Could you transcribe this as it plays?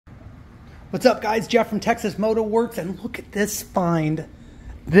What's up, guys? Jeff from Texas Moto Works, and look at this find.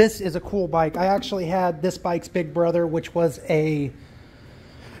 This is a cool bike. I actually had this bike's big brother, which was the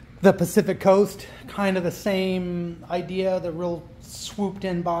Pacific Coast, kind of the same idea, the real swooped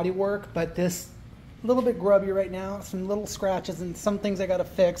in bodywork, but this a little bit grubby right now, some little scratches and some things I gotta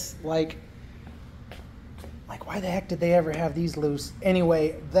fix, like why the heck did they ever have these loose?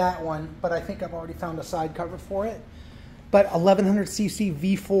 Anyway, that one, but I think I've already found a side cover for it. But 1100cc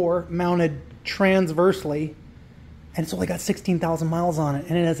V4 mounted transversely, and it's only got 16,000 miles on it,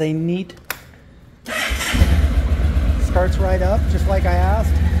 and it has a neat, starts right up just like I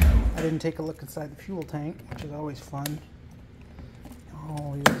asked. I didn't take a look inside the fuel tank, which is always fun.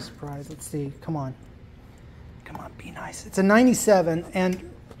 Oh, here's a surprise. Let's see. Come on, be nice. It's a 97, and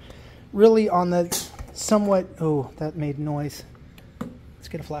really on the somewhat, oh, that made noise. Let's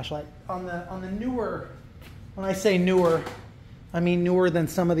get a flashlight. On the newer, when I say newer, I mean newer than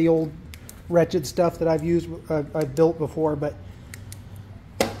some of the old wretched stuff that I've built before, but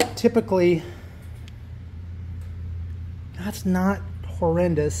typically that's not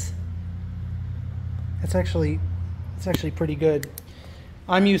horrendous. It's actually pretty good.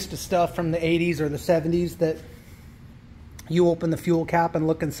 I'm used to stuff from the 80s or the 70s that you open the fuel cap and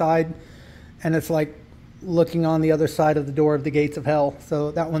look inside, and it's like looking on the other side of the door of the gates of hell.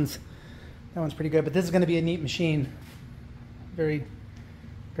 So that one's pretty good, but this is going to be a neat machine. Very,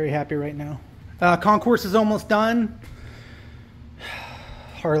 very happy right now. Concourse is almost done.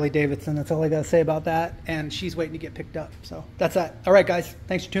 Harley Davidson, that's all I got to say about that. And she's waiting to get picked up. So that's that. All right, guys.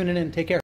 Thanks for tuning in. Take care.